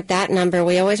along with that number,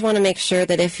 we always want to make sure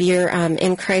that if you're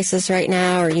in crisis right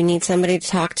now or you need somebody to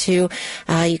talk to,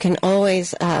 you can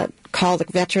always call the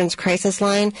Veterans Crisis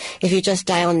Line. If you just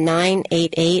dial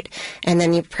 988 and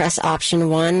then you press option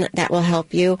 1, that will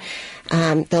help you.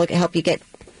 They'll help you get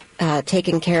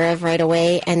taken care of right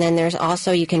away. And then there's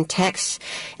also, you can text,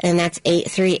 and that's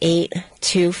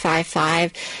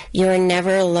 838-255. You're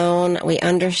never alone. We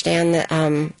understand that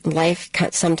life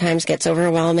sometimes gets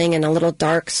overwhelming and a little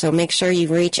dark, so make sure you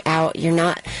reach out. You're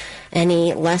not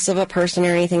any less of a person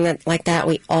or anything like that.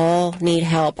 We all need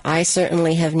help. I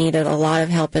certainly have needed a lot of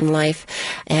help in life,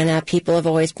 and people have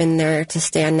always been there to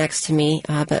stand next to me.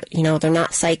 But, they're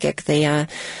not psychic. They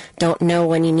don't know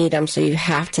when you need them, so you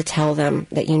have to tell them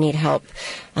that you need help.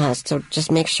 So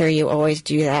just make sure you always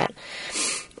do that.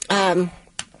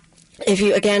 If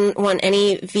you, again, want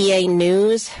any VA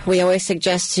news, we always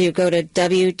suggest to go to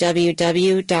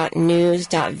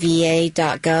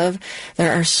www.news.va.gov.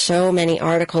 There are so many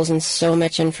articles and so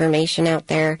much information out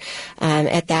there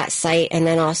at that site. And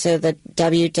then also the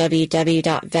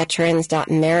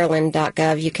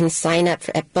www.veterans.maryland.gov. You can sign up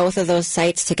at both of those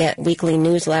sites to get weekly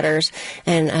newsletters,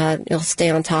 and you'll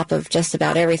stay on top of just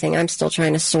about everything. I'm still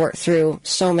trying to sort through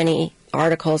so many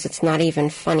articles. It's not even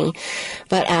funny.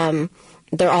 But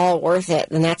they're all worth it,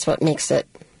 and that's what makes it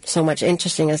so much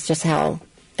interesting, is just how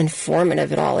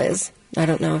informative it all is. I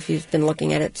don't know if you've been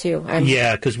looking at it too.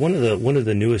 Yeah, because one of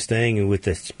the newest thing with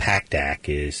this PACT Act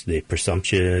is the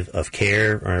presumption of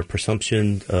care, or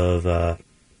presumption of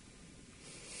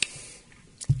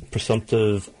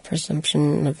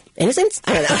presumption of innocence.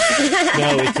 I don't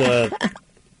know.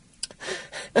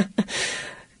 No,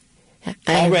 it's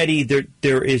already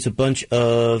there is a bunch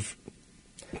of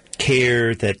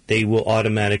care that they will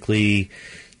automatically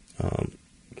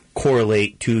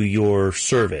correlate to your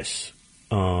service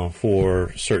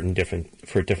for different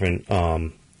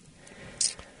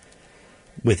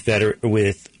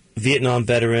with Vietnam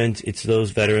veterans. It's those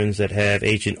veterans that have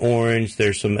Agent Orange.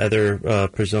 There's some other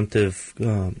presumptive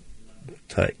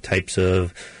types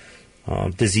of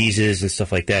diseases and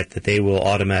stuff like that they will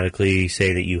automatically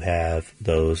say that you have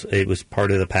those. It was part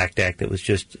of the PACT Act that was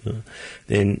just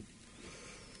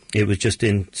It was just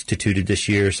instituted this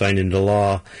year, signed into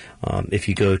law. If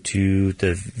you go to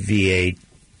the va.gov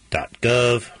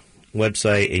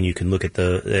website and you can look at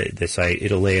the site,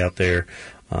 it'll lay out there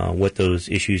what those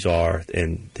issues are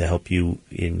and to help you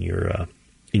in your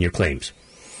claims.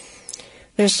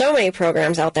 There's so many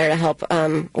programs out there to help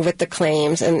with the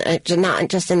claims, and not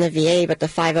just in the VA, but the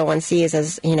 501Cs,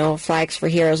 as Flags for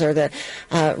Heroes, or the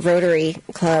Rotary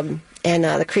Club, and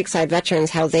the Creekside Veterans,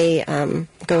 how they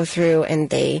go through and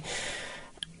they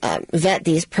vet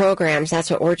these programs.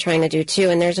 That's what we're trying to do too.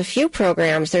 And there's a few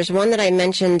programs. There's one that I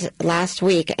mentioned last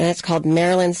week, and it's called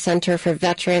Maryland Center for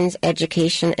Veterans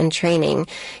Education and Training.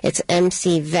 It's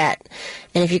MCVET.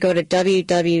 And if you go to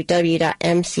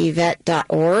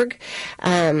www.mcvet.org,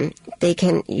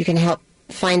 you can help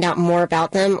find out more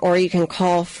about them, or you can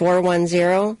call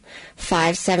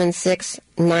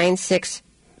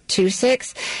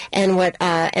 410-576-9626. And what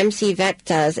MCVet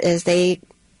does is they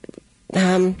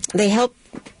help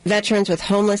veterans with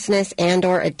homelessness and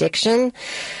or addiction.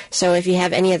 So if you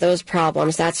have any of those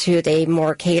problems, that's who they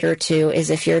more cater to,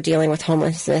 is if you're dealing with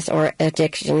homelessness or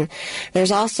addiction.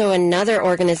 There's also another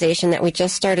organization that we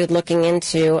just started looking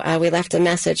into. We left a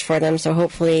message for them, so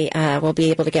hopefully we'll be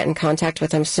able to get in contact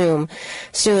with them soon.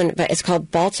 But it's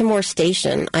called Baltimore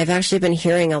Station. I've actually been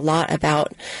hearing a lot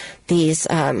about these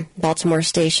Baltimore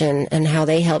Station and how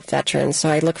they help veterans, so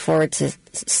I look forward to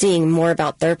seeing more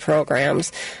about their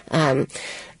programs.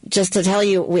 Just to tell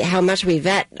you how much we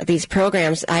vet these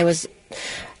programs, I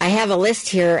have a list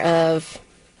here of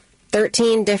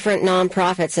 13 different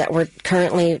nonprofits that we're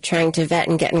currently trying to vet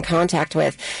and get in contact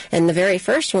with. And the very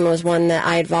first one was one that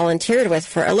I had volunteered with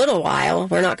for a little while.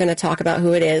 We're not going to talk about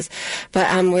who it is,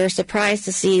 but we were surprised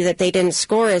to see that they didn't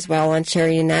score as well on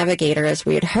Charity Navigator as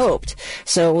we had hoped.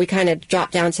 So we kind of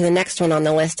dropped down to the next one on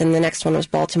the list, and the next one was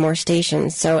Baltimore Station.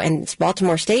 And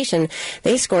Baltimore Station,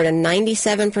 they scored a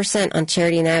 97% on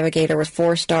Charity Navigator with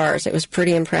 4 stars. It was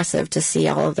pretty impressive to see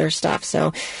all of their stuff.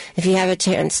 So if you have a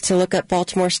chance to look up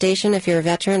Baltimore Station, if you're a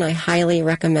veteran, I highly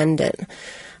recommend it.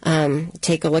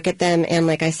 Take a look at them, and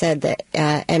like I said, the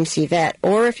MCVet.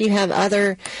 Or if you have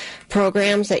other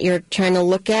programs that you're trying to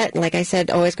look at, like I said,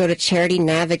 always go to Charity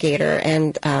Navigator,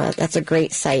 and that's a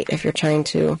great site if you're trying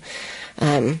to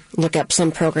look up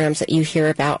some programs that you hear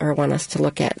about or want us to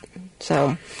look at.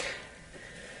 So,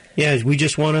 yeah, we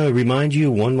just want to remind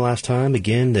you one last time,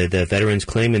 again, that the Veterans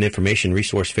Claim and Information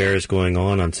Resource Fair is going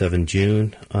on 7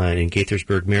 June in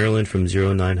Gaithersburg, Maryland, from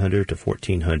 0900 to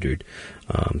 1400.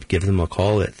 Give them a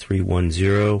call at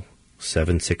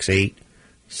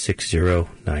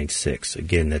 310-768-6096.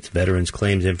 Again, that's Veterans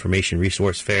Claims Information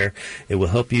Resource Fair. It will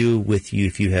help you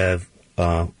if you have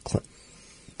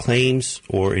claims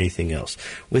or anything else.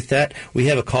 With that, we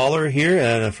have a caller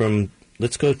here from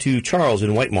let's go to Charles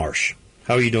in White Marsh.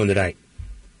 How are you doing tonight?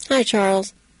 Hi,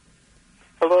 Charles.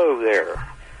 Hello there.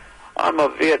 I'm a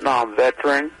Vietnam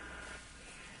veteran,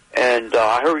 and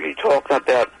I heard you talking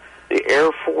about the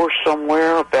Air Force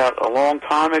somewhere about a long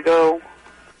time ago.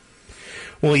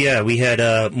 Well, yeah, we had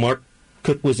Mark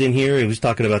Cook was in here. He was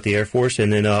talking about the Air Force,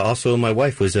 and then also my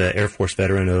wife was an Air Force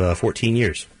veteran of 14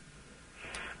 years.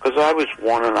 Because I was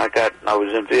one, and I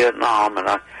was in Vietnam, and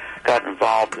I got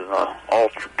involved in an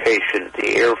altercation at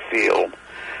the airfield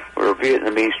where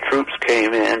Vietnamese troops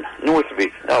came in,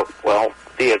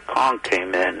 Viet Cong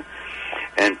came in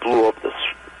and blew up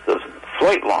the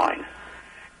flight line.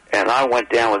 And I went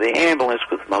down with the ambulance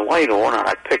with my light on, and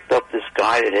I picked up this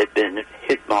guy that had been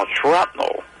hit by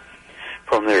shrapnel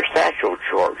from their satchel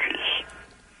charges.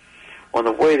 On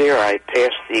the way there, I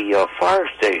passed the fire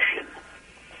station.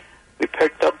 We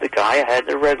picked up the guy. I had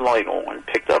the red light on.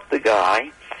 Picked up the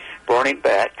guy, brought him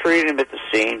back, treated him at the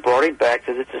scene, brought him back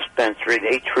to the dispensary.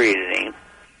 They treated him.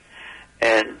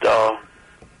 And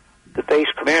the base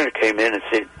commander came in and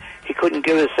said he couldn't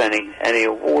give us any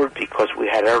award because we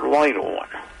had our light on.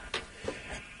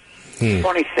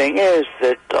 Funny thing is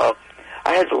that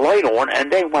I had the light on,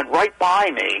 and they went right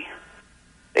by me.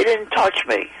 They didn't touch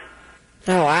me.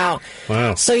 Oh, wow.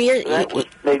 Wow. So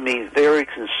made me very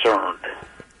concerned.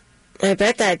 I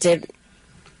bet that did.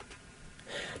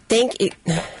 Thank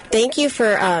you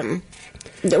for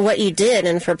what you did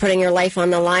and for putting your life on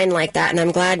the line like that. And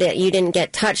I'm glad that you didn't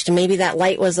get touched. Maybe that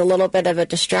light was a little bit of a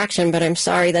distraction, but I'm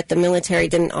sorry that the military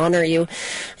didn't honor you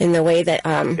in the way that...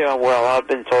 Yeah, well, I've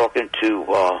been talking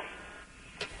to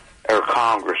our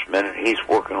congressman, and he's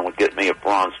working on getting me a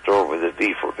Bronze Star with a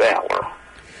V for Valor.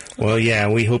 Well, yeah,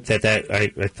 we hope we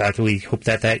hope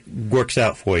that works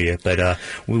out for you. But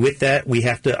with that, we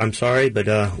have to. I'm sorry,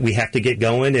 but we have to get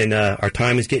going, and our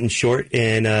time is getting short.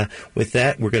 And with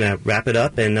that, we're going to wrap it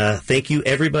up. And thank you,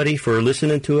 everybody, for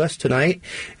listening to us tonight.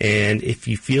 And if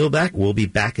you feel back, we'll be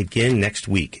back again next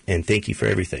week. And thank you for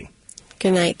everything.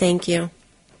 Good night. Thank you.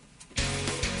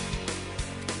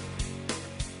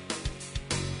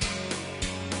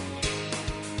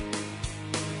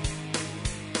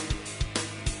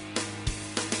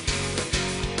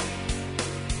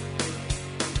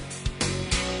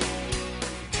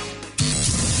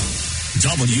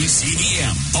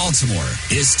 WCBM Baltimore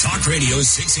is Talk Radio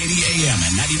 680 AM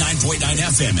and 99.9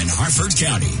 FM in Harford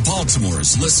County,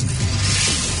 Baltimore's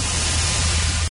listening.